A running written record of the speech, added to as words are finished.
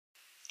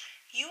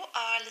You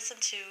are listening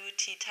to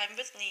Tea Time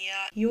with Nia.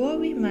 Your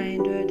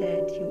reminder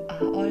that you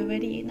are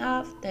already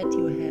enough, that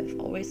you have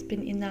always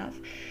been enough,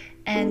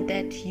 and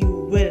that you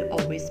will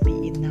always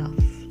be enough.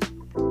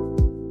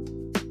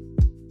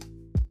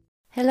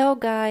 Hello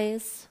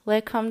guys,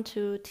 welcome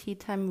to Tea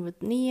Time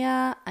with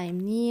Nia. I'm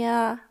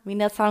Nia.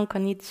 minasan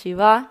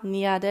konnichiwa.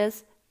 Nia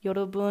desu.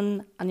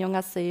 여러분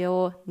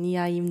안녕하세요.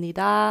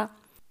 Nia입니다.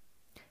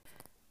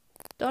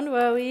 Don't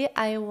worry,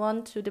 I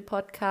won't do the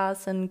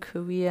podcast in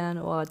Korean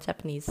or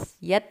Japanese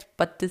yet,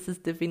 but this is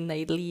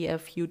definitely a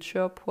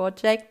future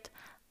project.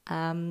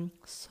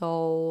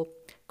 So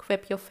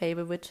grab your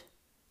favorite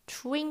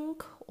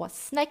drink or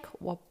snack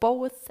or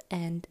both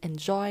and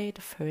enjoy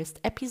the first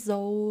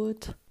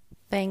episode.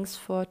 Thanks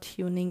for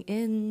tuning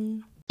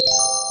in.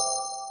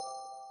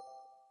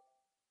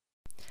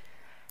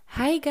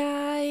 Hi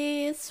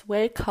guys,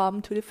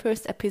 welcome to the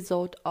first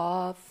episode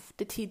of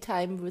the Tea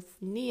Time with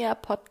Nia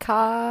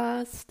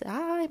podcast.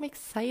 I'm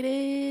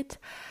excited.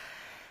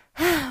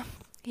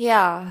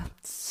 Yeah,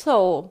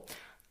 so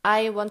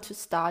I want to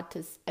start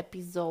this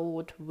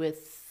episode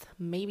with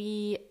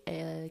maybe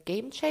a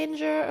game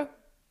changer,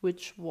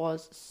 which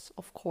was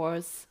of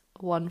course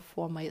one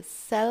for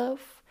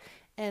myself,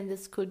 and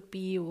this could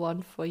be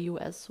one for you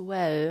as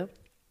well.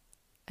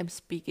 I'm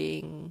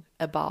speaking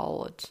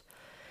about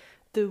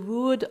the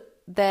root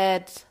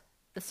that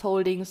is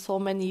holding so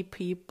many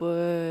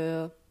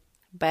people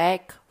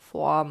back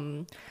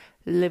from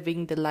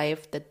living the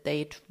life that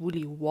they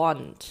truly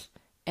want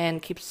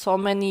and keeps so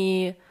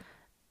many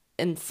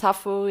in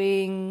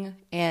suffering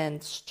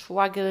and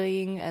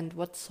struggling and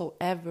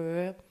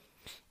whatsoever,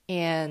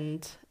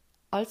 and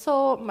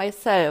also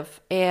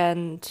myself,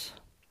 and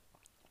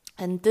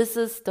this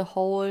is the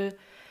whole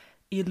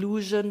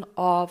illusion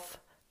of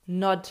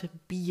not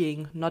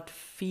being, not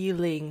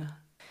feeling.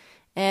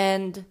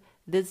 And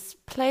this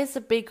plays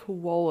a big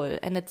role,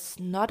 and it's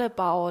not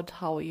about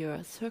how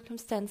your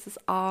circumstances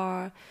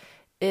are.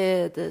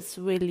 It is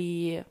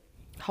really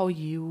how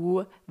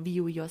you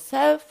view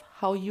yourself,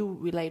 how you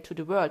relate to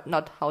the world,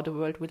 not how the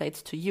world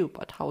relates to you,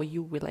 but how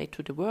you relate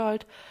to the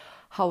world,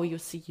 how you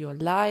see your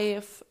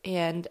life.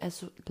 And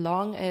as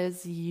long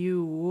as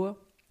you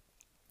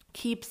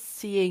keep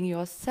seeing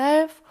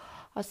yourself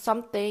or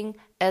something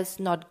as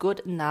not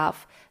good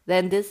enough,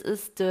 then this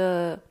is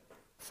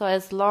so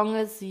as long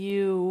as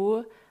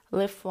you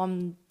live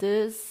from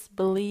this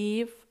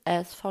belief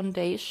as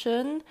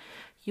foundation,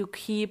 you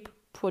keep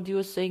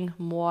producing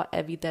more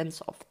evidence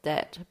of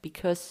that,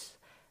 because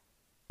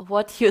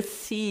what you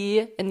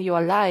see in your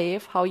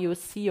life, how you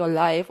see your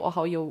life or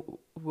how your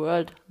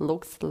world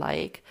looks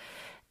like,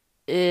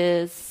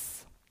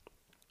 is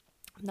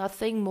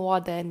nothing more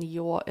than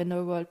your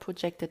inner world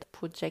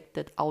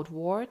projected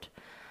outward.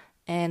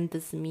 And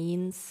this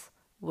means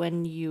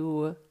when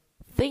you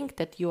think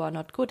that you are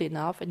not good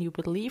enough and you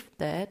believe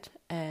that,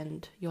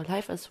 and your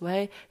life as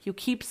well, you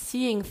keep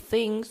seeing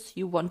things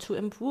you want to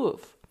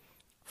improve.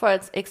 For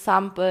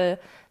example,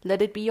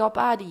 let it be your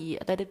body,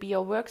 let it be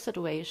your work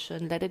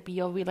situation, let it be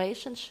your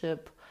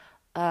relationship.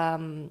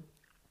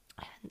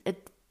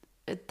 It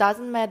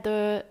doesn't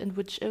matter in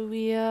which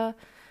area.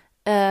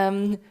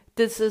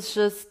 This is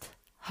just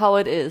how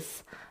it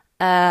is.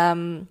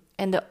 And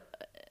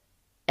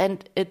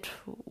it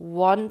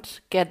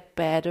won't get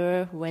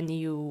better when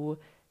you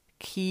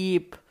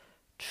keep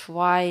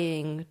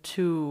trying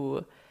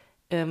to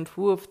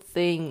improve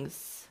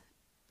things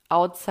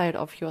outside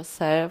of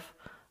yourself,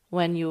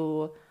 when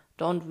you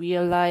don't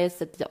realize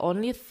that the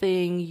only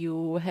thing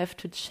you have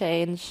to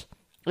change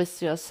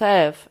is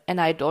yourself. And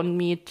I don't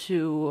mean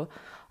to,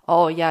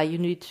 you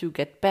need to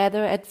get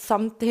better at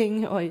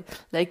something, or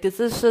like, this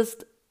is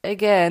just,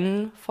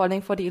 again,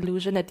 falling for the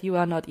illusion that you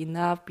are not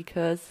enough,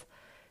 because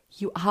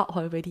you are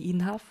already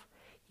enough.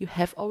 You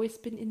have always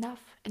been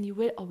enough, and you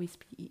will always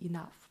be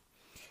enough.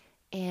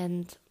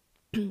 And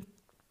the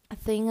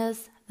thing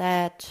is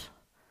that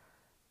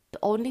the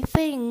only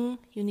thing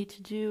you need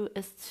to do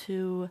is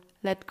to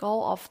let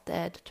go of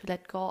that, to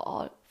let go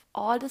of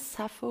all the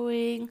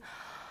suffering,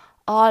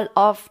 all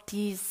of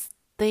these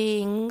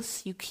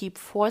things you keep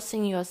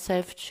forcing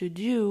yourself to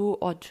do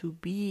or to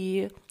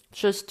be,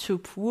 just to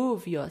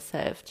prove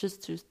yourself,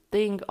 just to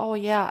think,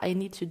 I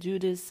need to do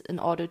this in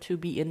order to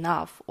be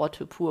enough or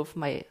to prove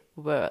my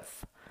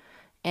worth.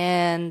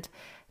 And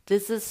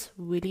this is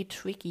really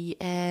tricky,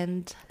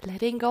 and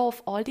letting go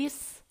of all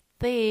these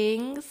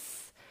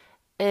things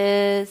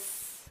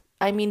is,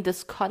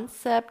 this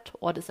concept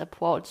or this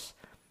approach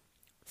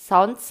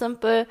sounds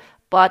simple,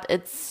 but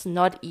it's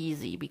not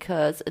easy,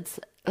 because it's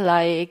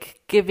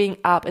like giving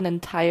up an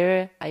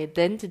entire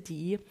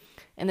identity.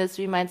 And this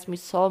reminds me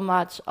so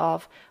much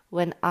of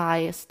when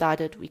I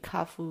started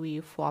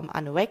recovery from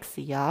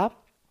anorexia.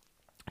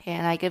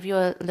 And I give you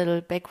a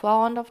little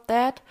background of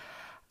that.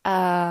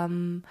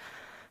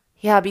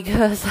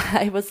 Because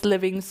I was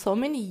living so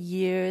many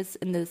years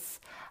in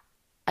this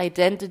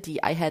identity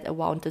I had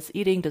around this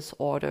eating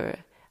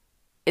disorder.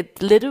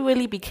 It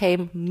literally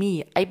became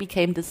me. I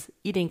became this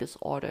eating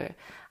disorder.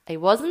 I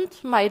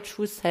wasn't my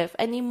true self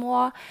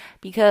anymore,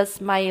 because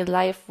my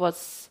life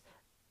was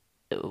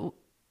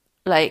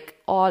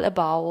like all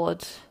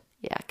about,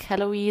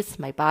 calories,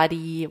 my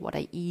body, what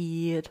I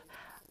eat,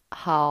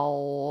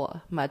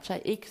 how much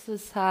I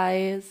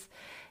exercise.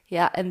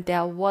 Yeah, and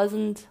there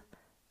wasn't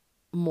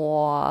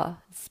more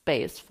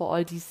space for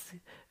all these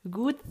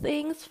good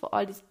things, for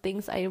all these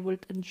things I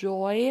would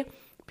enjoy,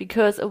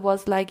 because it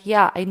was like,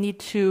 I need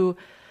to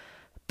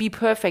be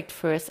perfect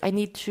first. I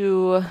need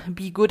to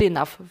be good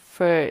enough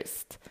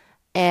first.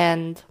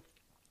 And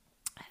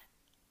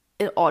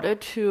in order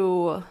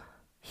to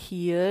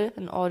heal,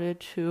 in order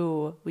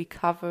to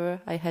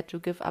recover, I had to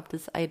give up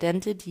this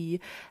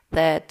identity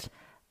that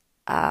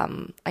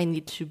I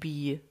need to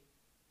be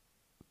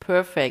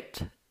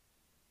perfect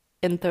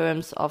in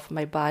terms of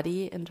my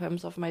body, in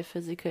terms of my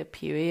physical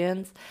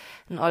appearance,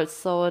 and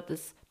also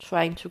this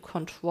trying to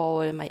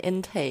control my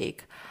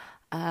intake.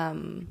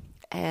 And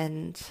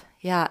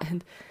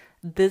and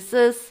this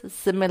is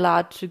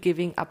similar to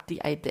giving up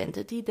the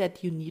identity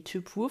that you need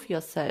to prove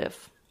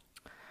yourself.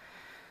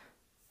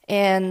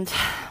 And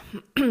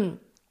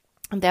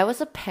there was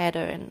a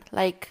pattern.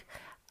 Like,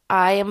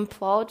 I am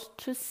proud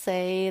to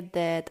say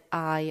that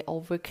I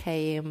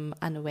overcame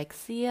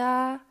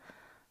anorexia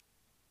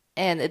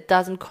and it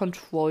doesn't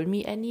control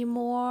me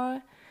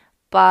anymore.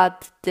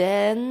 But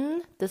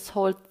then this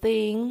whole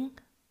thing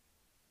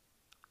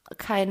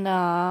kind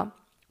of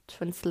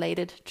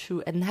translated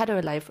to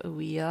another life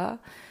area.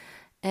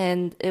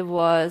 And it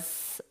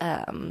was,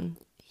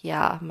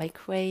 my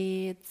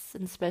grades,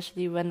 and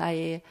especially when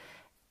I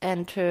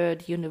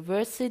entered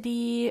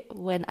university,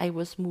 when I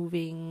was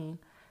moving,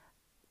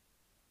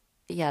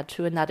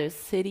 to another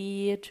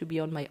city to be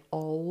on my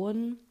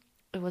own.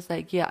 It was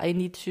like, I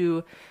need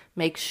to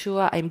make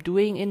sure I'm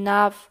doing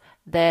enough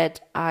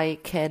that I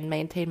can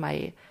maintain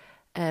my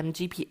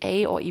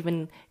GPA or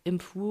even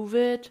improve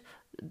it,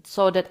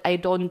 so that I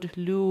don't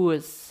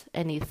lose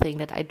anything,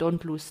 that I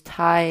don't lose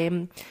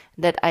time,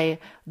 that I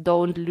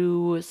don't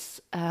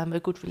lose a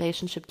good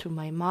relationship to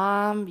my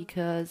mom,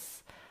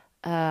 because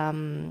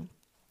I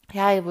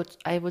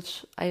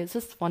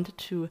just wanted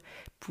to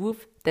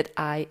prove that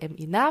I am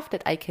enough,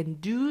 that I can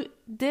do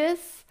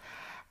this,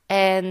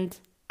 and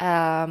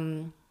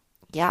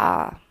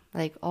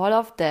like all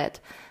of that.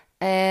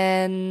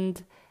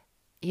 And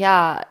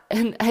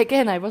and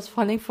again, I was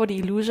falling for the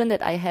illusion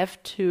that I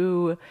have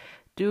to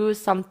do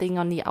something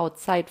on the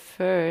outside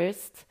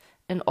first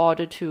in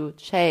order to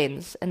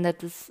change, and that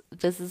this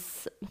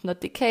is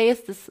not the case.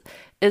 This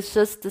is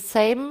just the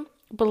same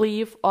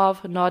belief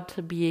of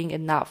not being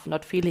enough,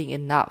 not feeling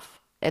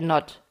enough, and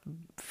not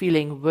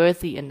feeling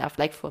worthy enough.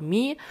 Like for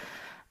me,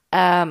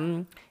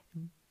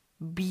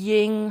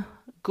 being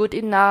good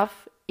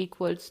enough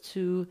equals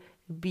to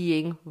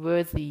being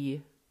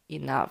worthy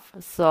enough.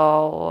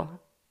 So,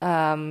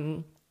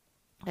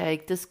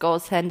 like, this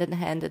goes hand in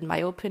hand in my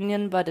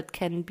opinion, but it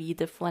can be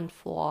different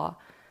for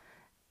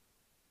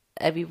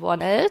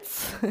everyone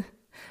else.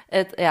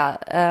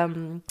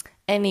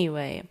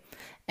 Anyway,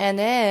 and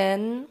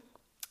then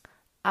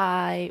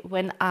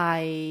when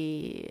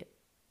I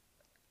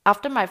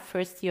after my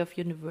first year of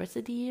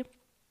university,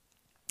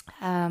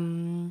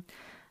 I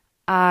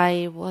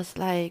was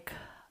like,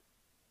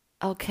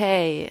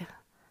 okay,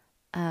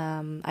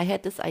 I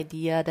had this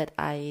idea that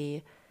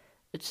I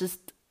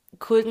just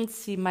couldn't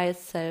see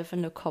myself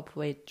in a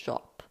corporate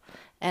job,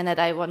 and that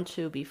I want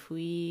to be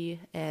free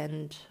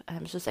and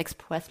just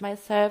express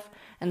myself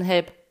and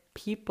help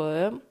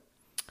people.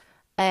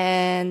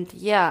 And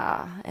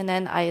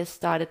then I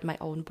started my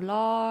own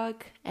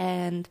blog,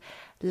 and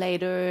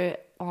later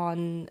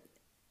on,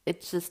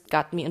 it just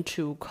got me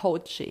into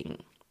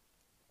coaching.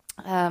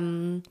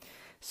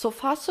 So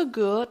far, so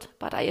good,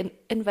 but I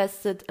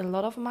invested a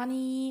lot of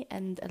money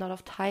and a lot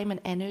of time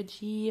and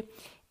energy.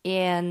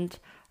 And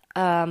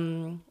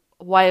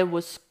while it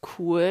was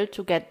cool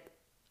to get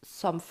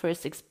some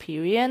first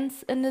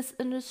experience in this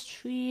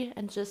industry,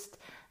 and just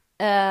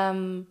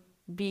being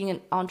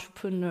an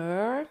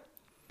entrepreneur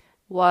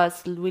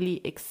was really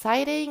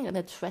exciting and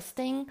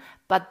interesting.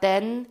 But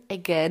then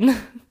again,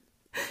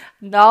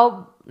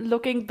 now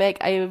looking back,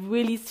 I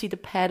really see the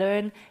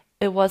pattern.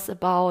 It was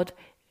about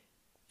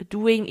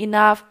doing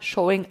enough,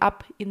 showing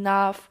up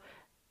enough,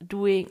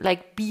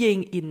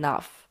 being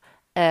enough.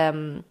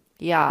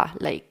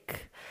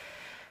 Like,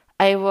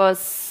 I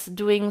was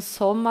doing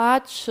so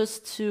much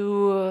just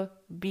to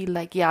be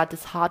like,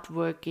 this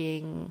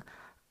hardworking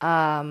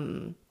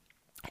action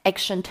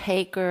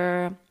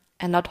taker,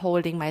 and not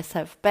holding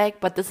myself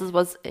back. But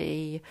was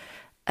a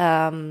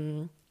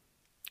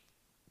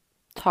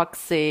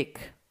toxic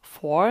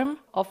form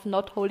of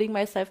not holding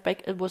myself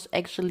back. It was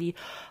actually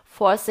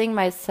forcing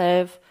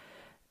myself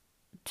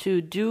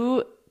to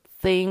do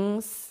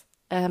things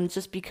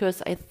just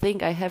because I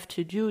think I have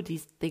to do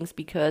these things,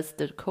 because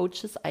the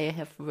coaches I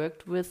have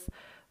worked with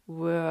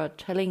were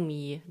telling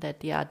me that,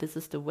 this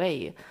is the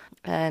way.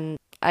 And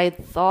I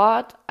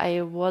thought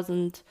I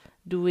wasn't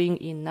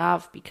doing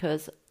enough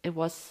because it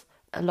was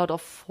a lot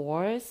of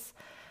force.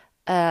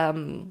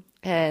 And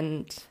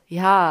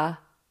I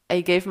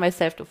gave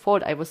myself the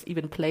fault. I was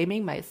even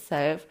blaming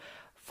myself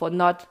for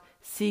not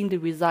seeing the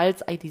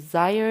results I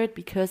desired,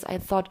 because I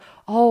thought,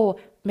 oh,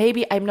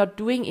 maybe I'm not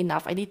doing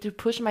enough. I need to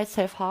push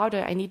myself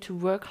harder. I need to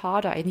work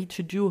harder. I need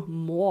to do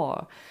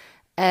more.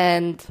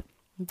 And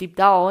deep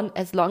down,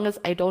 as long as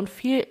I don't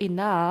feel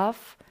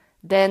enough,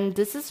 then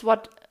this is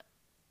what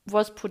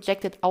was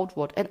projected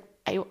outward. And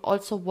I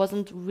also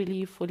wasn't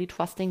really fully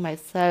trusting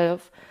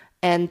myself.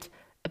 And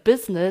a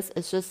business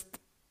is just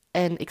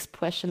an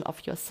expression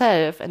of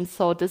yourself. And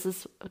so this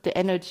is the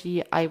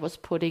energy I was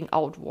putting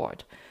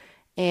outward.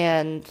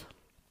 And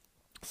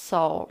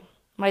so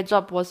my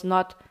job was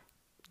not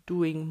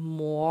doing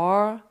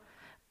more,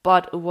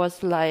 but it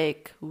was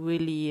like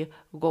really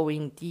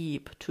going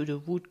deep to the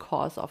root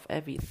cause of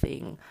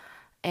everything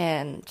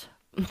and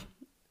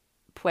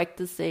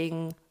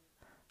practicing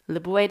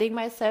liberating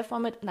myself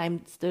from it, and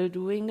I'm still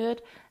doing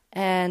it.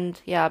 And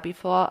yeah,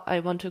 before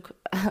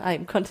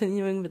I'm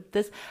continuing with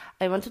this,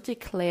 I want to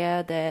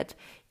declare that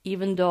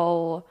even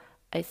though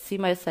I see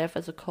myself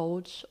as a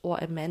coach or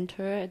a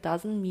mentor, it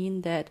doesn't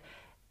mean that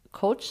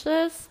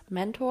coaches,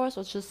 mentors,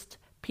 or just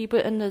people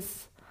in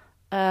this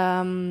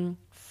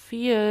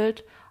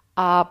field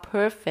are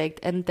perfect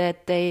and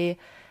that they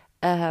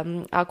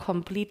are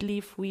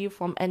completely free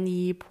from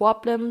any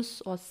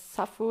problems or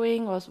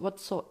suffering or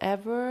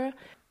whatsoever.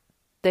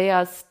 They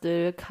are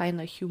still kind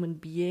of human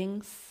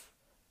beings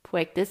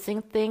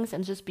practicing things,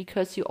 and just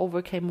because you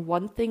overcame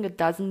one thing, it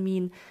doesn't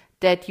mean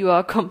that you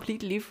are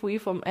completely free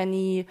from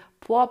any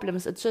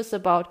problems. It's just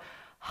about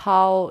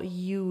how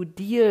you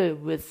deal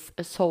with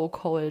a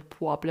so-called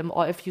problem,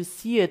 or if you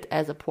see it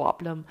as a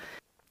problem.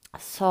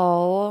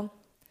 So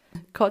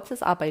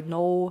coaches are by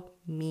no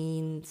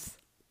means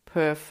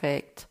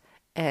perfect,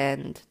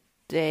 and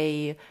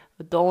they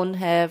don't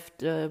have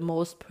the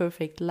most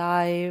perfect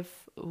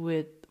life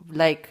with,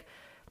 like,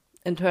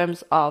 in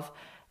terms of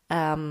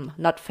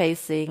not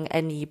facing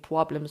any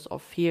problems or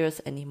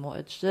fears anymore.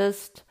 It's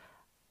just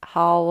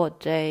how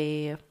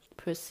they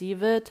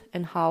perceive it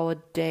and how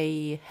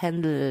they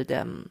handle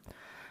them.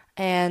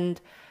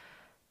 And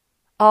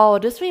oh,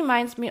 this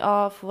reminds me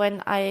of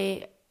when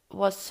I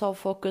was so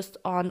focused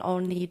on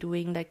only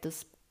doing like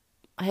this,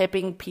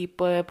 helping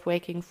people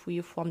breaking free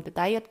from the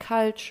diet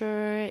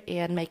culture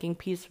and making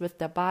peace with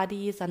their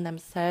bodies and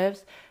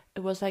themselves.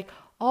 It was like,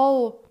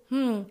 oh,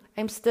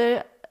 I'm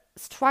still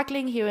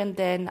struggling here and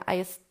then.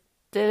 I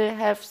still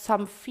have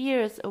some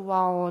fears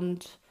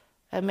around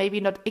maybe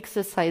not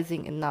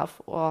exercising enough,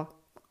 or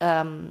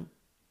that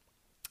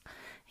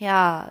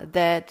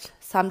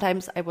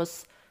sometimes I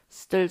was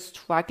still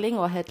struggling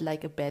or had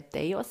like a bad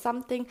day or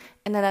something,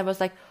 and then I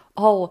was like,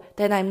 oh,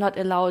 then I'm not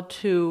allowed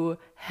to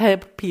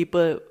help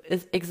people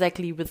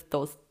exactly with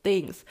those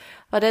things.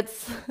 But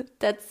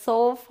that's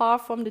so far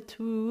from the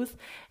truth,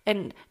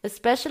 and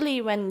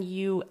especially when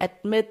you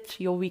admit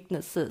your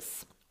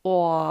weaknesses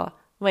or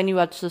when you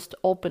are just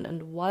open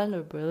and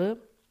vulnerable,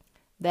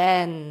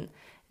 then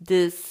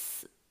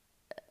this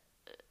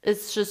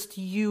is just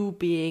you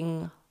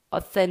being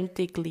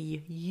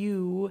authentically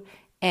you,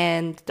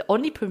 and the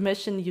only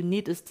permission you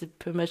need is the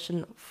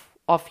permission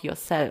of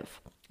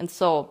yourself. And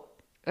so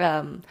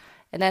and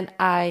then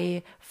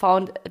I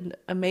found an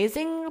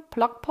amazing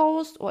blog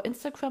post or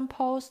Instagram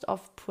post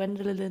of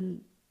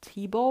Gwendolyn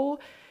Thibault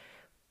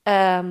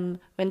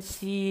when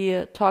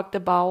she talked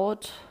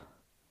about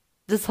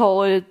this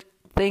whole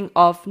thing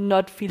of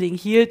not feeling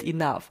healed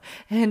enough.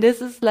 And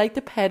this is like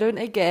the pattern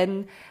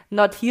again.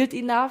 Not healed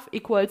enough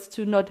equals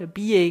to not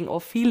being or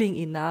feeling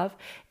enough.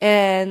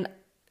 And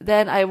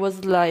then I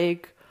was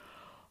like,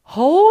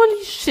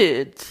 holy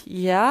shit,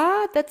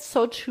 yeah, that's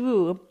so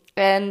true.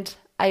 And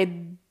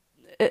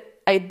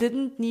I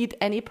didn't need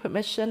any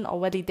permission or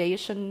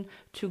validation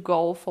to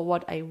go for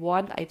what I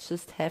want. I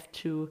just have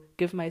to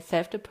give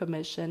myself the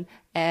permission.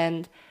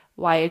 And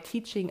while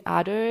teaching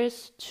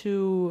others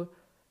to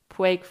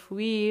break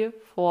free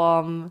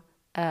from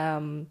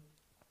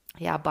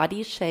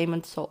body shame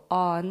and so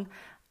on,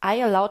 I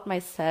allowed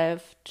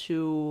myself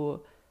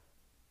to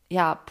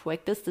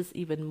practice this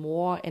even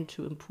more and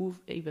to improve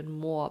even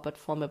more, but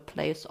from a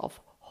place of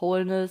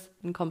wholeness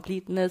and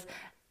completeness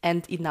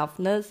and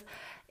enoughness.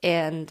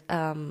 And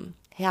and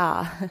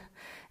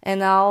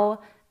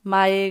now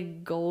my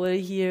goal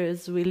here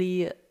is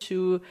really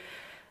to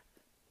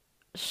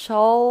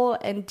show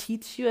and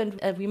teach you and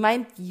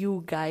remind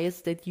you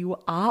guys that you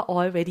are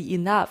already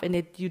enough and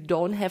that you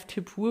don't have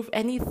to prove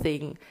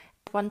anything.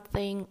 One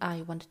thing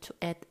I wanted to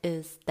add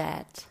is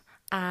that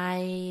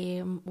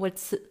I would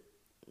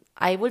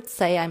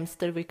say I'm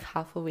still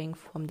recovering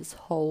from this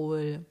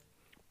whole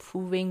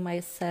proving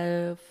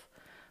myself,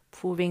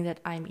 proving that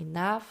I'm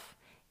enough,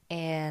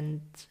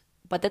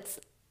 but that's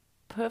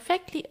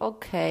perfectly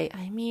okay.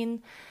 I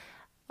mean,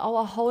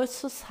 our whole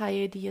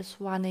society is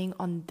running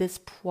on this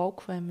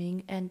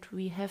programming, and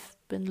we have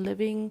been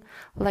living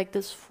like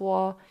this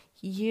for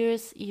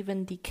years,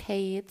 even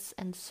decades.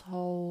 And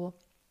so,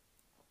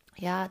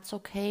 it's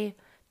okay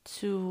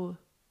to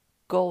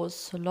go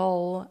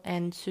slow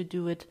and to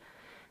do it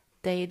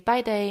day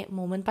by day,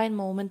 moment by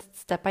moment,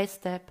 step by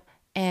step.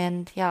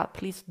 And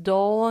please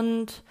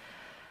don't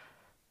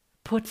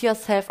put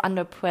yourself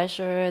under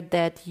pressure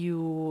that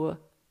you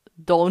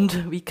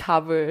don't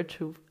recover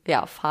to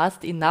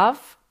fast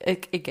enough,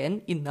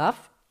 again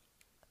enough,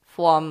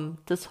 from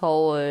this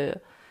whole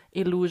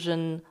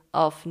illusion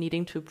of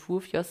needing to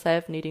prove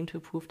yourself, needing to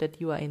prove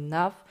that you are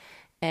enough.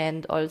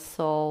 And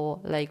also,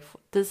 like,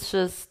 this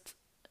just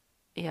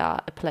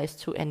applies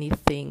to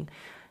anything.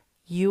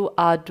 You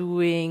are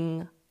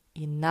doing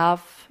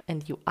enough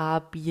and you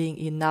are being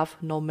enough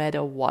no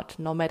matter what,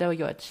 no matter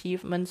your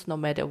achievements, no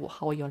matter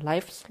how your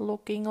life's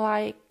looking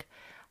like,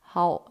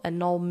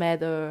 no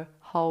matter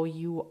how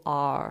you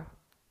are,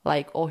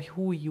 like, or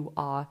who you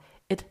are.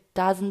 It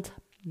doesn't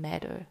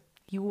matter.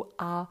 You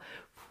are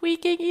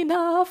freaking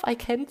enough. I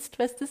can't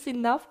stress this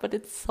enough, but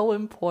it's so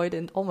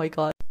important. Oh my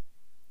God.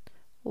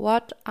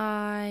 What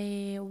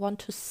I want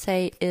to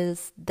say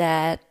is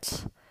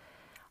that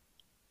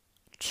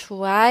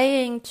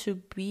trying to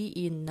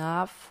be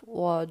enough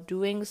or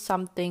doing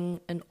something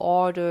in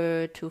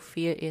order to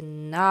feel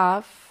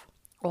enough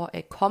or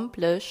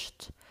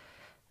accomplished,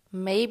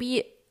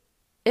 maybe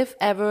if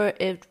ever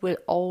it will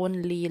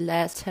only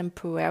last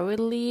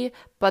temporarily,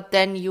 but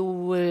then you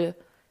will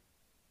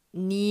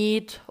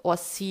need or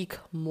seek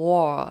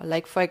more.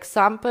 Like, for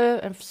example,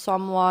 if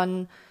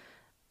someone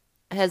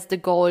has the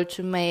goal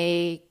to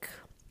make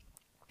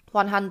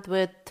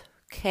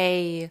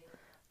 100k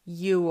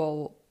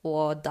euro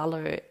or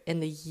dollar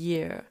in a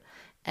year,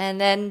 and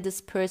then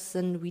this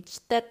person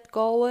reached that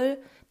goal,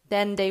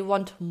 then they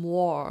want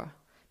more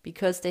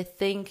because they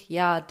think,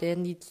 there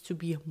needs to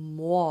be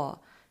more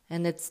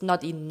and it's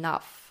not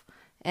enough.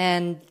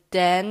 And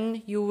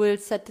then you will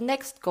set the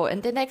next goal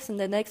and the next and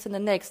the next and the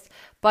next,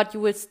 but you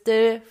will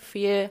still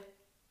feel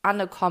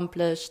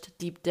unaccomplished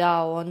deep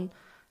down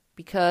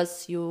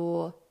because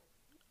you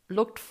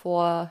looked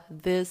for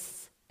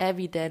this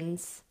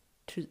evidence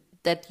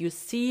that you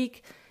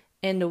seek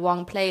in the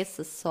wrong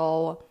places.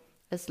 So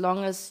as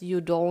long as you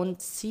don't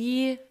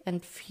see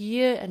and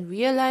feel and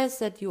realize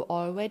that you're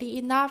already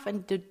enough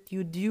and that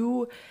you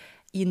do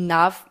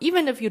enough,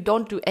 even if you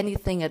don't do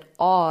anything at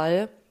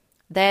all,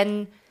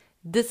 then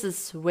this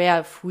is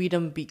where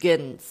freedom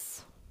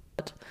begins.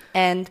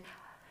 And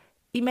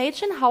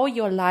imagine how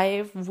your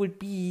life would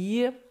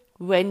be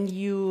when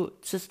you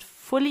just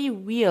fully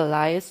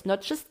realize,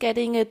 not just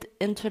getting it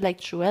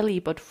intellectually,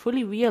 but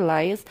fully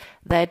realize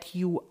that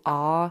you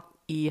are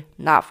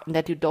enough and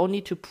that you don't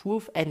need to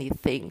prove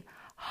anything.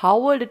 How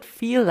would it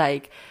feel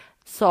like?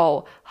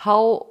 So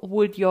how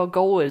would your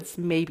goals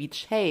maybe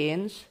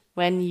change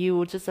when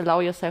you just allow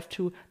yourself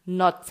to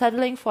not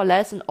settling for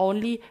less and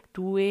only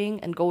doing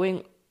and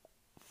going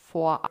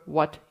for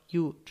what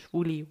you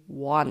truly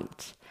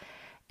want?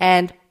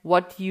 And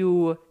what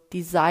you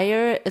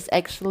desire is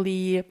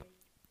actually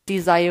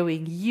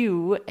desiring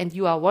you, and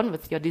you are one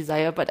with your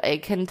desire. But I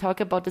can talk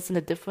about this in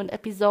a different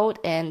episode,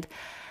 and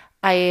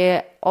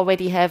I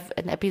already have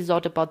an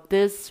episode about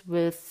this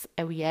with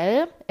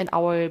Ariel in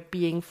our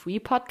Being Free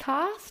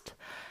podcast,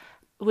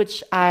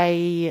 which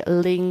I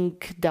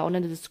link down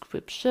in the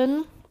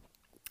description.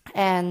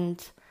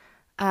 And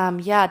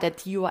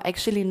that you are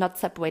actually not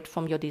separate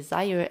from your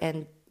desire,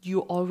 and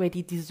you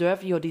already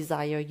deserve your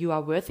desire. You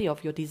are worthy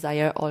of your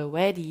desire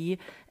already,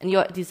 and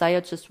your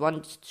desire just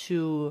wants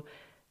to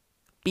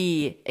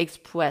be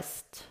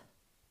expressed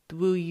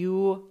through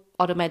you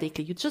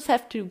automatically. You just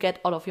have to get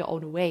out of your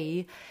own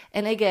way.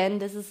 And again,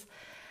 this is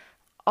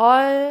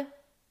always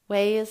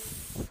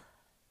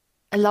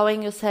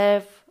allowing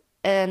yourself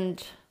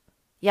and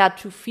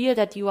to feel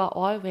that you are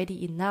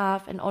already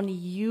enough, and only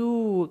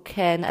you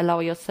can allow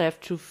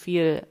yourself to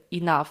feel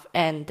enough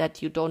and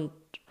that you don't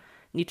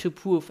need to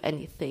prove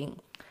anything.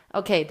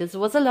 Okay, this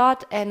was a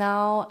lot, and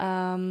now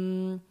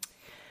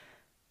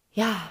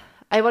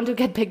I want to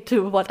get back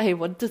to what I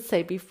want to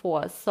say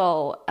before.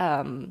 So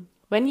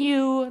when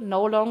you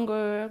no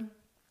longer,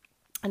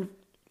 and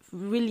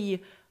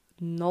really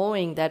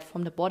knowing that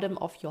from the bottom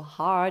of your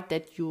heart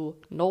that you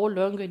no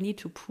longer need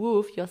to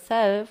prove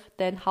yourself,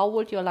 then how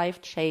would your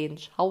life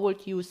change? How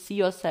would you see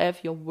yourself,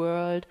 your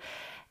world?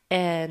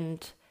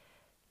 And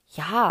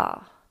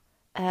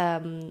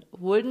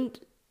wouldn't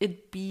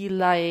it be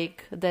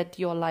like that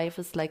your life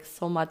is like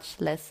so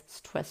much less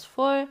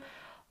stressful,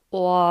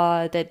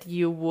 or that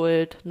you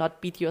would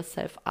not beat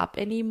yourself up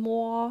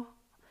anymore,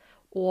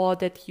 or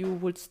that you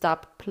would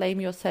stop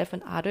blaming yourself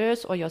and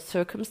others or your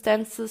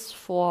circumstances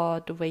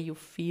for the way you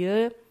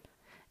feel?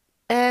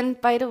 And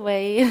by the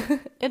way,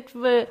 it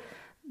will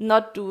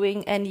not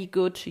doing any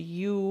good to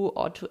you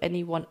or to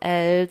anyone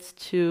else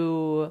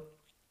to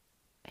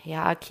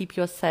keep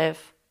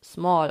yourself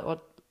small or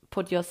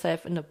put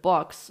yourself in a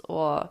box,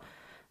 or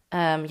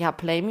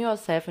blame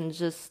yourself and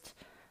just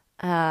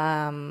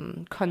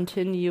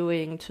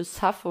continuing to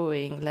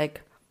suffering.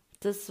 Like,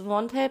 this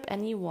won't help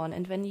anyone.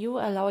 And when you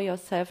allow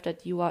yourself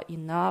that you are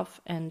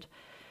enough and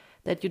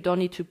that you don't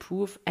need to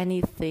prove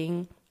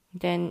anything,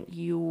 then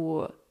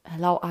you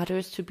allow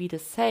others to be the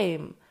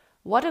same.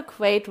 What a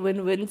great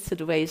win-win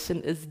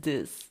situation is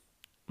this,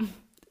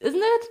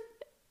 isn't it?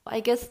 I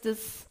guess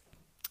this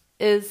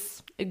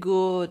is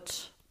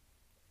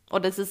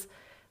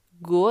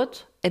good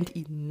and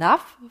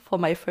enough for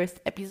my first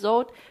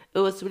episode. It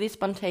was really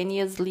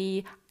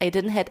spontaneously. I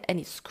didn't have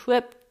any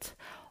script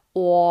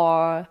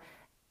or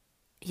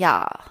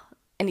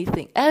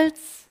anything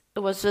else. It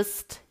was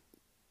just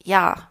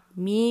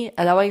me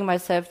allowing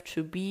myself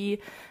to be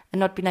and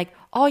not be like,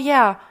 oh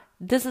yeah,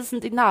 this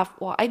isn't enough,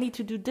 or I need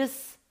to do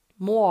this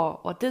more,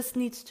 or this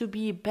needs to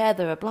be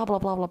better, blah blah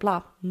blah blah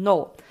blah.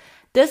 No,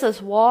 this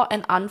is raw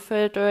and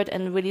unfiltered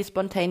and really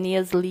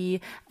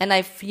spontaneously, and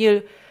I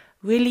feel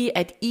really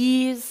at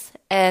ease,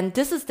 and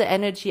this is the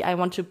energy I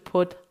want to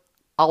put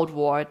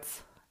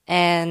outwards.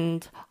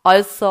 And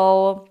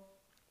also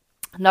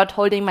not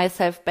holding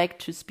myself back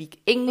to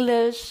speak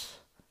English,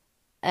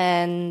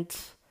 and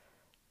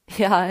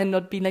and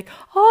not being like,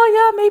 oh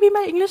yeah, maybe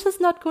my English is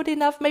not good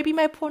enough, maybe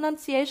my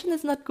pronunciation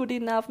is not good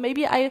enough,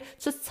 maybe I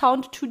just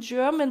sound too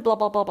German, blah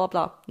blah blah blah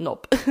blah.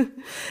 Nope.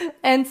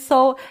 And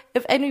so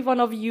if any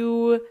one of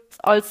you is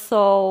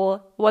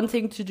also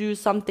wanting to do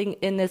something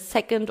in a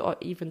second or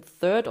even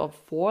third or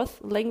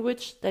fourth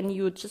language, then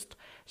you just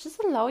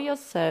allow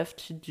yourself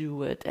to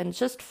do it and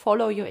just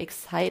follow your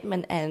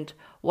excitement and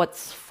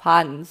what's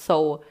fun.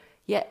 So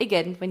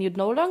again, when you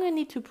no longer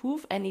need to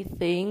prove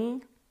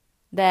anything,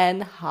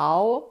 then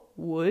how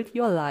would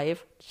your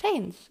life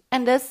change?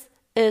 And this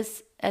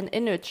is an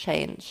inner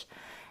change.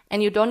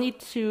 And you don't need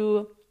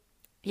to,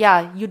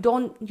 you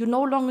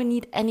no longer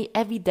need any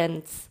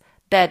evidence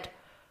that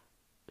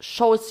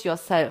shows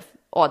yourself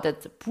or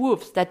that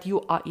proves that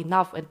you are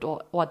enough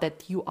or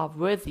that you are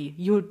worthy.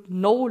 You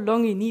no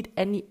longer need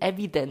any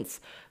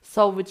evidence.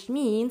 So which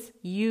means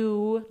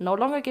you no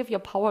longer give your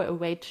power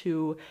away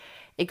to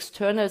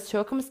external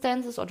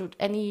circumstances or to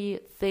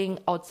anything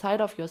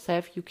outside of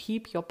yourself. You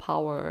keep your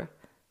power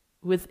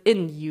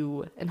within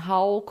you. And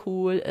how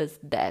cool is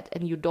that?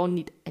 And you don't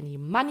need any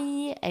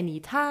money, any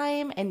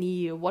time,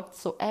 any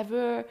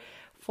whatsoever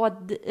for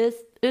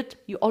it.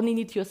 You only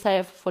need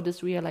yourself for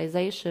this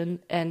realization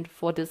and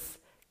for this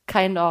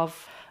kind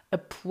of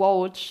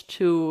approach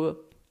to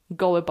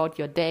go about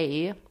your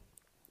day.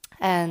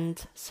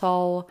 And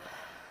so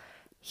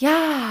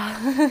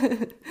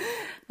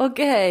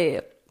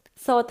okay.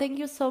 So thank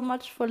you so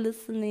much for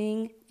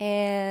listening,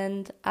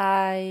 and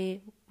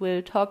I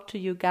will talk to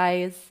you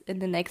guys in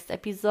the next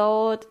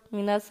episode.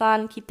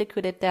 Minasan, kite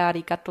kurete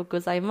arigatou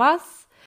gozaimasu.